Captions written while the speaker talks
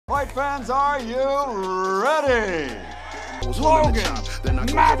Fight fans, are you ready?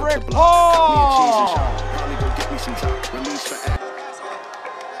 Logan, Maverick Paul!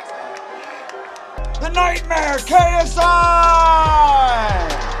 The Nightmare, KSI!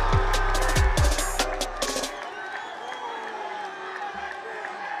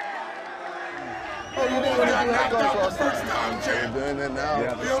 Oh, you didn't want to do head guards last time. You're doing it now.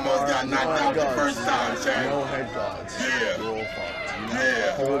 You almost got knocked out the first time, champ. No head guards. Yeah. You're all fucked.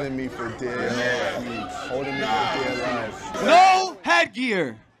 Yeah. Holding me for dear life. Holding me for dear life. No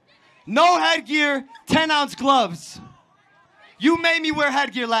headgear. No headgear, 10-ounce gloves. You made me wear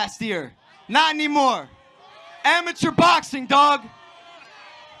headgear last year. Not anymore. Amateur boxing, dog.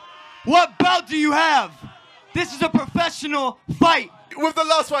 What belt do you have? This is a professional fight. With the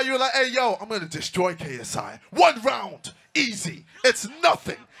last fight, you were like, hey, yo, I'm going to destroy KSI. 1 round. Easy. It's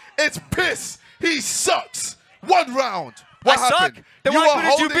nothing. It's piss. He sucks. 1 round. What happened? Suck? Then why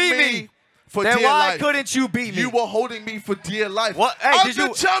couldn't you beat me? For then dear why life. couldn't you beat me? You were holding me for dear life. What? Hey, I'm did the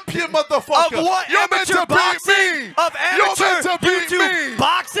you, champion, motherfucker. Of what? You're meant to boxing? beat me. Of amateur You're meant to beat YouTube me.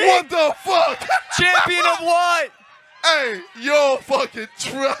 boxing? What the fuck? Champion of what? Hey, you're fucking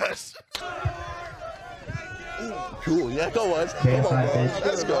trash. Cool, yeah, go on. Come on, bro.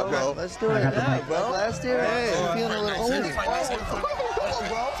 Let's go, bro. Let's do it. Yeah, bro. Last year, I'm feeling a little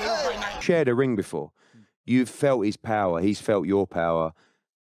old. Shared a ring before. You've felt his power. He's felt your power.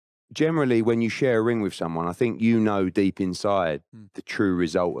 Generally, when you share a ring with someone, I think you know deep inside the true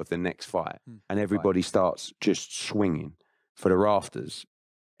result of the next fight. And everybody starts just swinging for the rafters.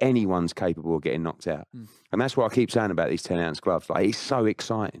 Anyone's capable of getting knocked out. And that's what I keep saying about these 10-ounce gloves. Like, it's so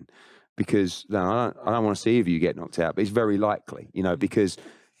exciting. Because I don't want to see if you get knocked out, but it's very likely, you know, because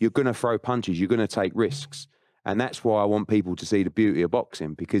you're going to throw punches, you're going to take risks. And that's why I want people to see the beauty of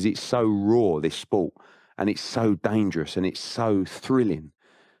boxing, because it's so raw, this sport, and it's so dangerous and it's so thrilling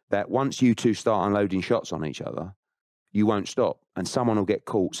that once you two start unloading shots on each other, you won't stop. And someone will get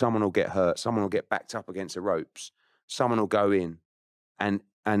caught, someone will get hurt, someone will get backed up against the ropes, someone will go in. And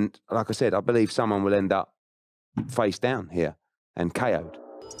like I said, I believe someone will end up face down here and KO'd.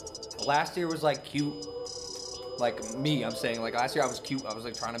 Last year was like cute, like me, I'm saying, like last year I was cute, I was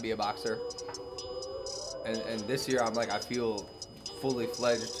like trying to be a boxer. And this year I'm like, I feel fully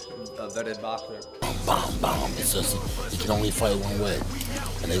fledged, a vetted boxer. It's just, you can only fight one way.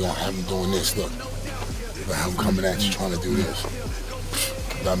 And they're gonna have him doing this, look. They're gonna have him coming at you trying to do this.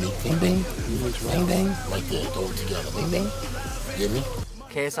 You got me? Ding ding, ding ding. Right there, throw it together, ding ding. You get me?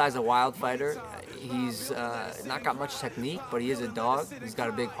 KSI's a wild fighter. He's not got much technique, but he is a dog. He's got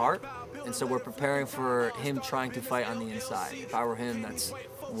a big heart. And so we're preparing for him trying to fight on the inside. If I were him, that's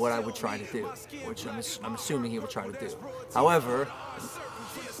what I would try to do, which I'm assuming he will try to do. However,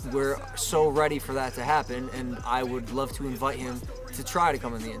 we're so ready for that to happen, and I would love to invite him to try to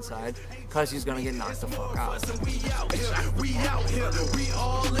come on the inside, because he's gonna get knocked the fuck out.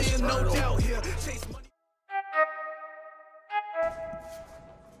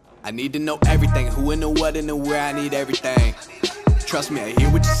 I need to know everything, who and the what and the where, I need everything. Trust me, I hear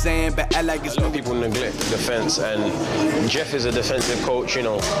what you're saying, but I like it's a lot of people neglect defense, and Jeff is a defensive coach, you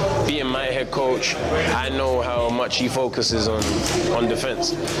know. Being my head coach, I know how much he focuses on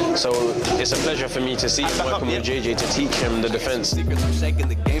defense. So it's a pleasure for me to see him working with JJ to teach him the defense.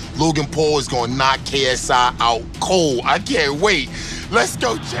 Logan Paul is gonna knock KSI out cold. I can't wait. Let's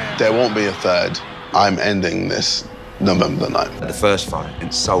go, Jam. There won't be a third. I'm ending this November 9th. The first fight,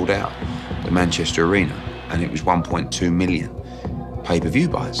 it sold out the Manchester Arena, and it was 1.2 million pay-per-view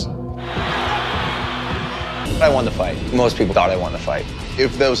buys. I won the fight. Most people thought I won the fight.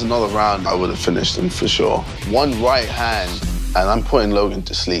 If there was another round, I would have finished him for sure. One right hand, and I'm putting Logan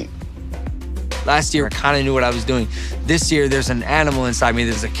to sleep. Last year, I kind of knew what I was doing. This year, there's an animal inside me.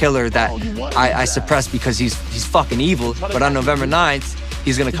 There's a killer that I suppress because he's fucking evil. But on November 9th,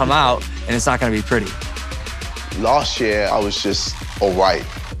 he's gonna come out, and it's not gonna be pretty. Last year, I was just all right.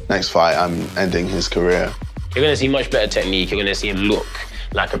 Next fight, I'm ending his career. You're going to see much better technique. You're going to see him look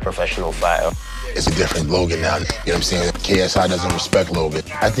like a professional fighter. It's a different Logan now. You know what I'm saying? KSI doesn't respect Logan.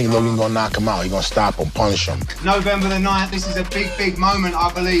 I think Logan's gonna knock him out. He's gonna stop him, punish him. November the 9th, this is a big, big moment,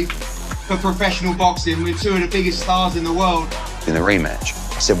 I believe, for professional boxing with two of the biggest stars in the world. In the rematch,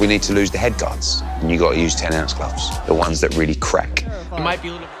 I said we need to lose the head guards, and you got to use 10-ounce gloves, the ones that really crack. You might be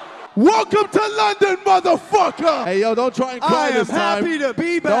a little... Welcome to London, motherfucker! Hey, yo, don't try and cry this time. I am happy to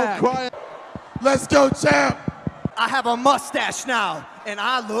be back. Don't cry. Let's go, champ! I have a mustache now, and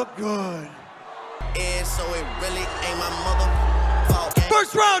I look good. And so it really ain't my mother fault.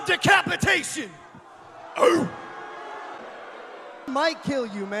 First round decapitation! Might kill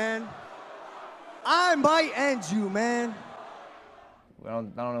you, man. I might end you, man. I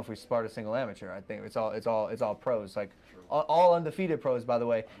don't know if we sparred a single amateur. I think it's all pros, like all undefeated pros, by the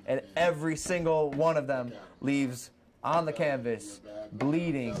way, and every single one of them leaves on the canvas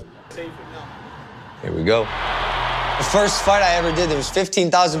bleeding. Here we go. The first fight I ever did, there was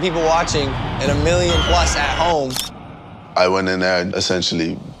 15,000 people watching and 1 million plus at home. I went in there and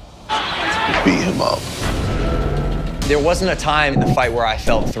essentially beat him up. There wasn't a time in the fight where I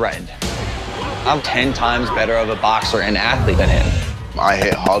felt threatened. I'm 10 times better of a boxer and athlete than him. I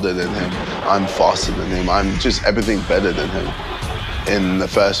hit harder than him. I'm faster than him. I'm just everything better than him. In the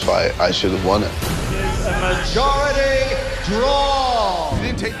first fight, I should have won it. A majority draw. You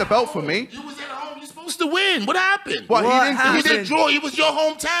didn't take the belt from me. You was at home. You're supposed to win. What happened? What He didn't draw. It was your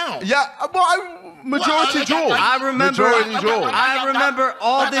hometown. Yeah, majority draw. I remember. Majority draw. I remember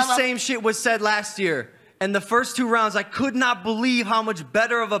all this same shit was said last year. And the first 2 rounds, I could not believe how much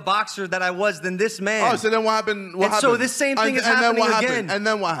better of a boxer that I was than this man. Oh, so then what happened? So this same thing is happening again. And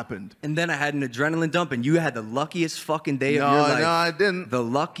then what happened? And then I had an adrenaline dump, and you had the luckiest fucking day of your life. No, I didn't. The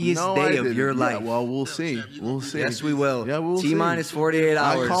luckiest day of your life. Yeah, well, we'll see. We'll see. Yes, we will. Yeah, we'll see. T-minus 48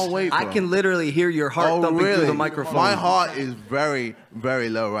 hours. I can't wait, bro. I can literally hear your heart thumping through the microphone. My heart is very, very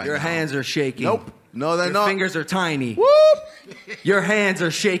low right now. Your hands are shaking. Nope. No, they're not. Your fingers are tiny. Whoop! Your hands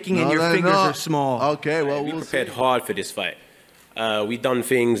are shaking and your fingers are small. Okay, well, we prepared hard for this fight. We've done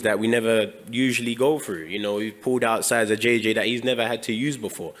things that we never usually go through. You know, we've pulled out sides of JJ that he's never had to use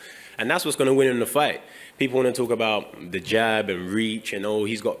before. And that's what's going to win in the fight. People want to talk about the jab and reach and, oh,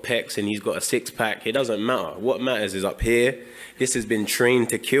 he's got pecs and he's got a six-pack. It doesn't matter. What matters is up here. This has been trained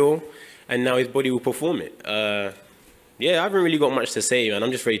to kill, and now his body will perform it. Yeah, I haven't really got much to say, man.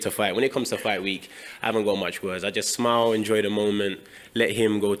 I'm just ready to fight. When it comes to fight week, I haven't got much words. I just smile, enjoy the moment, let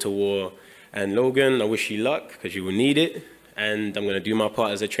him go to war. And Logan, I wish you luck, because you will need it. And I'm going to do my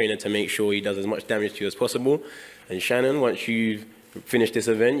part as a trainer to make sure he does as much damage to you as possible. And Shannon, once you've finished this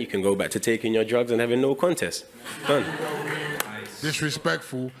event, you can go back to taking your drugs and having no contest. Done.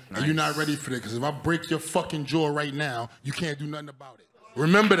 Disrespectful, and you're not ready for it, because if I break your fucking jaw right now, you can't do nothing about it.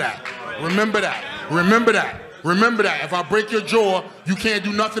 Remember that. Remember that. Remember that. Remember that. If I break your jaw, you can't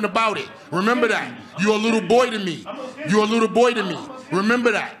do nothing about it. Remember that. You're a little boy to me. You're a little boy to me.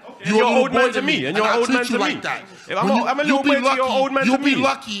 Remember that. You're a little boy to me. And you're an old man to me. Like that. I'm a little boy to you, you're old man to me. You'll be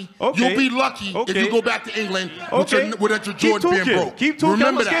lucky. You'll be lucky if you go back to England without your Jordan being broke. Keep talking.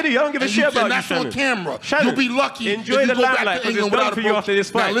 Remember I'm scared of you. I don't give a shit about you, that's on camera. Shannon, you'll be lucky enjoy if you the go back limelight, to England without a after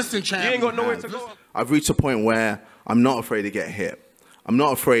this fight. Now listen, champ. You ain't got nowhere to go. I've reached a point where I'm not afraid to get hit. I'm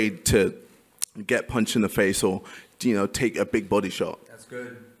not afraid to get punched in the face or, you know, take a big body shot. That's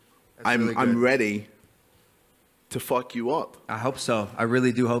good. I'm ready to fuck you up. I hope so. I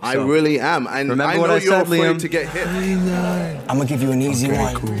really do hope so. I really am. And remember I know what I you're said, afraid Liam? to get hit. I'm gonna give you an easy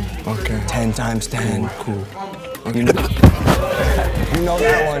one. Cool. Okay. 10 times 10. Cool. Okay. You know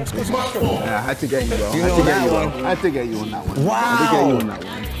that one. Yeah, I had to get you, bro. You know that one. I had to get you on that one. Wow. I had to get you on that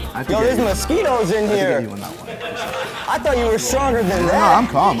one. Yo, there's mosquitoes in here. I thought you were stronger than that. No, I'm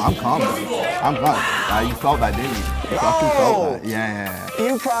calm. I'm calm, bro. I'm calm. You felt that, didn't you? You fucking felt that. Yeah.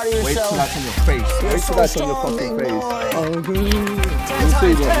 You proud of yourself? Wait till that's on your face. Wait till that's on your fucking face. Oh, good. We'll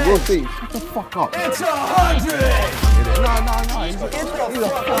see, bro. We'll see. Shut the fuck up. It's 100. No. He's a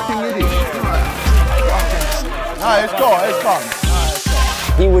fucking idiot. No, it's cool. It's calm.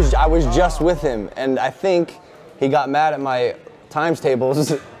 I was just with him, and I think he got mad at my times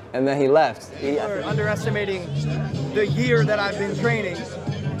tables, and then he left. We're underestimating the year that I've been training,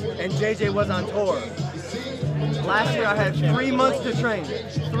 and JJ was on tour. Last year I had 3 months to train.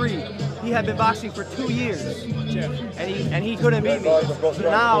 3. He had been boxing for 2 years, and he couldn't beat me. So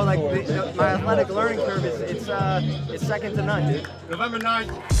now, like my athletic learning curve it's second to none, dude. November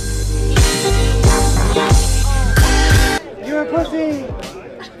 9th. You're a pussy.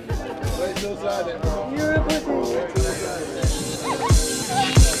 You're a pussy.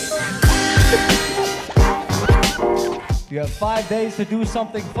 You have 5 days to do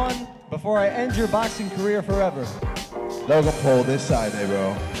something fun before I end your boxing career forever. Logan Paul, this side there,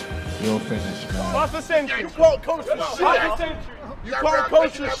 bro. You'll finish, man. What's the century? You call coach for shit. You call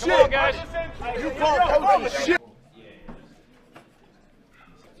coach for shit, guys. You call coach for shit.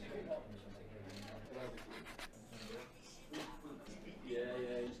 Yeah,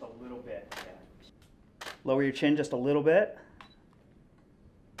 just a little bit. Lower your chin just a little bit.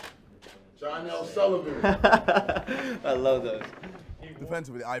 John L. Sullivan. I love those.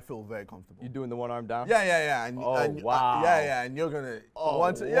 Defensively, I feel very comfortable. You doing the one arm down? Yeah. And, wow. And you're gonna.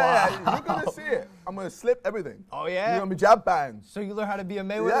 Wow. You're gonna see it. I'm gonna slip everything. Oh yeah. You're gonna be jab bang. So you learn how to be a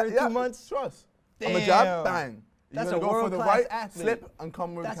Mayweather in 2 months? Trust. Damn. I'm a jab bang. That's you're a gonna go for the world-class right, athlete. slip, and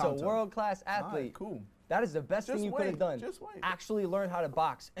come with That's the counter. a world-class athlete. Right, cool. That is the best thing you could have done. Just wait. Actually learn how to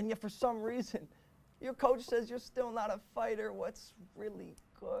box. And yet for some reason, your coach says you're still not a fighter. What's really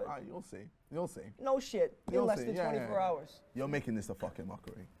good? All right, you'll see. You'll see. No shit. In less than 24 hours. You're making this a fucking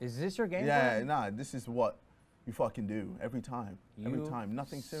mockery. Is this your game plan? plan? Yeah, nah, this is what you fucking do every time. Every time.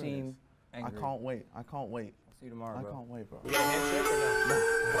 Nothing serious. Seem angry. I can't wait. I can't wait. I'll see you tomorrow, bro. I can't wait, bro. You got a handshake or no?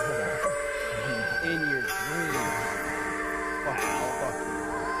 In your dreams. Fuck you.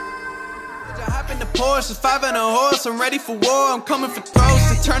 I hop in the Porsche, 5 and a horse. I'm ready for war. I'm coming for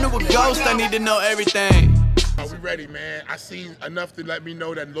throats to turn to a ghost. I need to know everything. We ready, man. I see enough to let me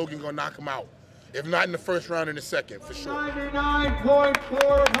know that Logan gonna knock him out. If not in the first round, in the second, for sure.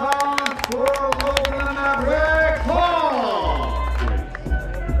 99.4 pounds for Logan Maverick Paul.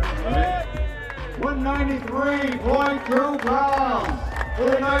 193.2 pounds for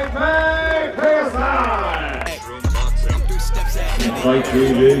the Nightmare KSI. Fight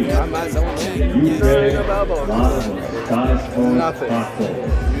TV. Nothing.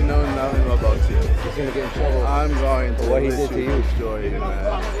 You know nothing about you. He's gonna get in trouble. I'm going to what he did to you. destroy you,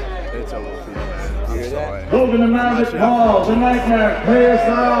 man. It's over for you, man. I'm sorry. Logan and Maverick Paul, the Nightmare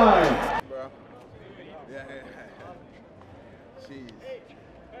KSI. Bro. Yeah. Jeez.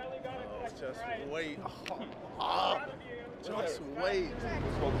 Oh, just wait. Just wait.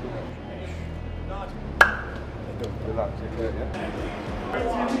 Relax,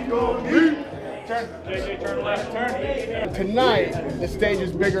 Tonight, the stage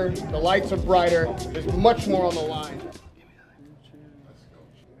is bigger, the lights are brighter, there's much more on the line.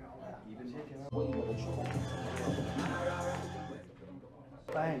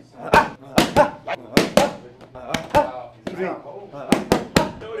 Thanks.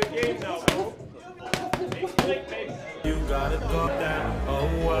 You gotta go down, oh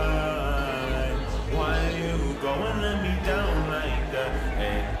why you going let me down like that,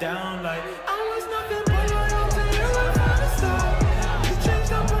 and down like I was nothing but loyal to you from the start. You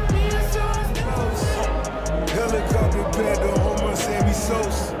changed up on me as soon as Helicopter pad to Homer Sammy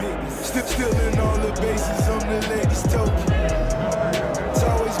Sosa. Still in all the bases, I'm the latest token. It's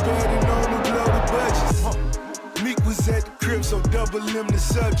always bad and on the blow the budgets. Meek was at the crib, so double him the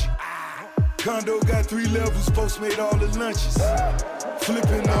subject. Condo got 3 levels, Postmate all the lunches.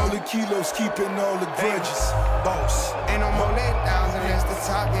 Flipping all the kilos, keeping all the grudges. Boss. Ain't no more let downs unless the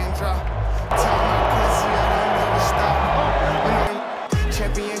top getting dropped. Tell my pussy I don't never stop.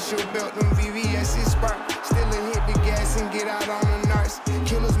 Championship belt, them VVS is spark. Still a hit the gas and get out on the narcs.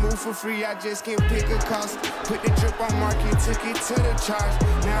 Killers move for free, I just can't pick a cost. Put the drip on market, took it to the charge.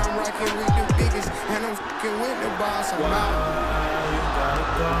 Now I'm rocking with the biggest, and I'm fucking with the boss. I'm out. you gotta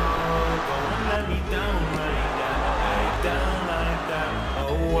go and let me down like that, down like that.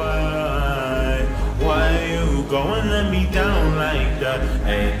 Oh why you go and let me down like that,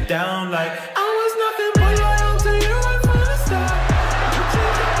 and down like I was nothing but loyal to you right from the start. You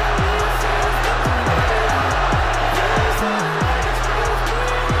changed up on me as soon as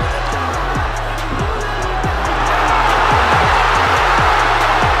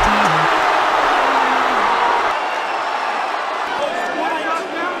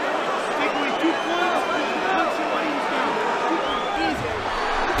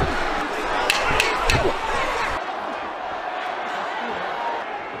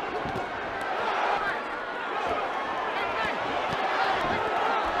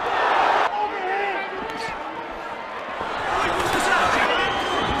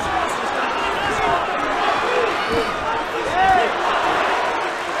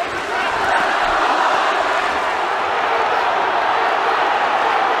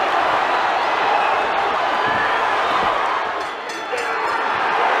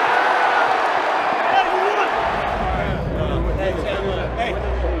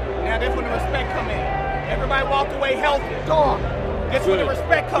Everybody walked away healthy. Gone. That's where the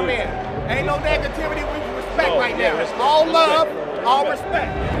respect come in. Ain't no negativity, we respect right now. It's all love, all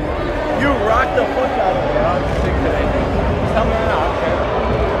respect. You rocked the fuck out of me. I was sick today. Tell me now, okay?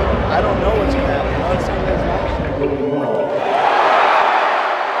 I don't know what's gonna happen. I'll see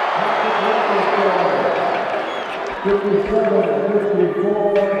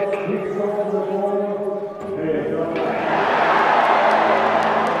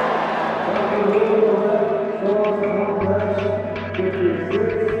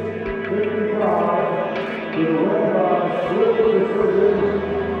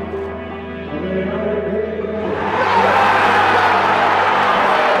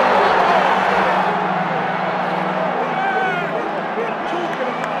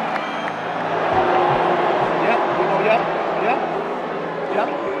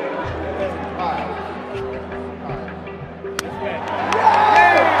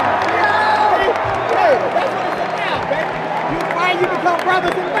Hey!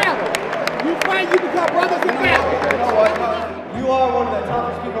 man, you become brothers in battle. You know what? You are one of the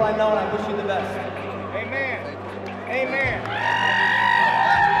toughest people I know, and I wish you the best. Amen. Amen.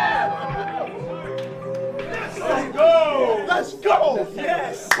 Let's go! Let's go!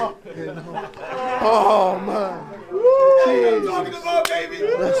 Yes! Oh, man. That's what I'm talking about, baby.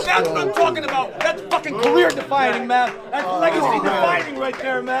 That's what I'm talking about. That's fucking career defining, man. That's legacy defining right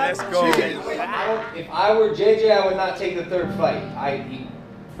there, man. Let's go. If I were JJ, I would not take the third fight. He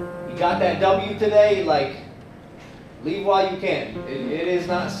got that W today. Like, leave while you can. It is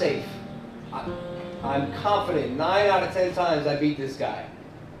not safe. I'm confident 9 out of 10 times I beat this guy.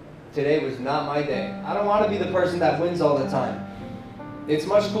 Today was not my day. I don't want to be the person that wins all the time. It's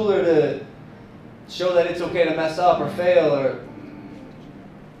much cooler to show that it's okay to mess up or fail or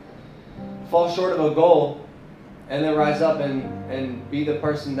fall short of a goal and then rise up and be the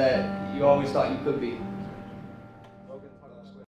person that you always thought you could be.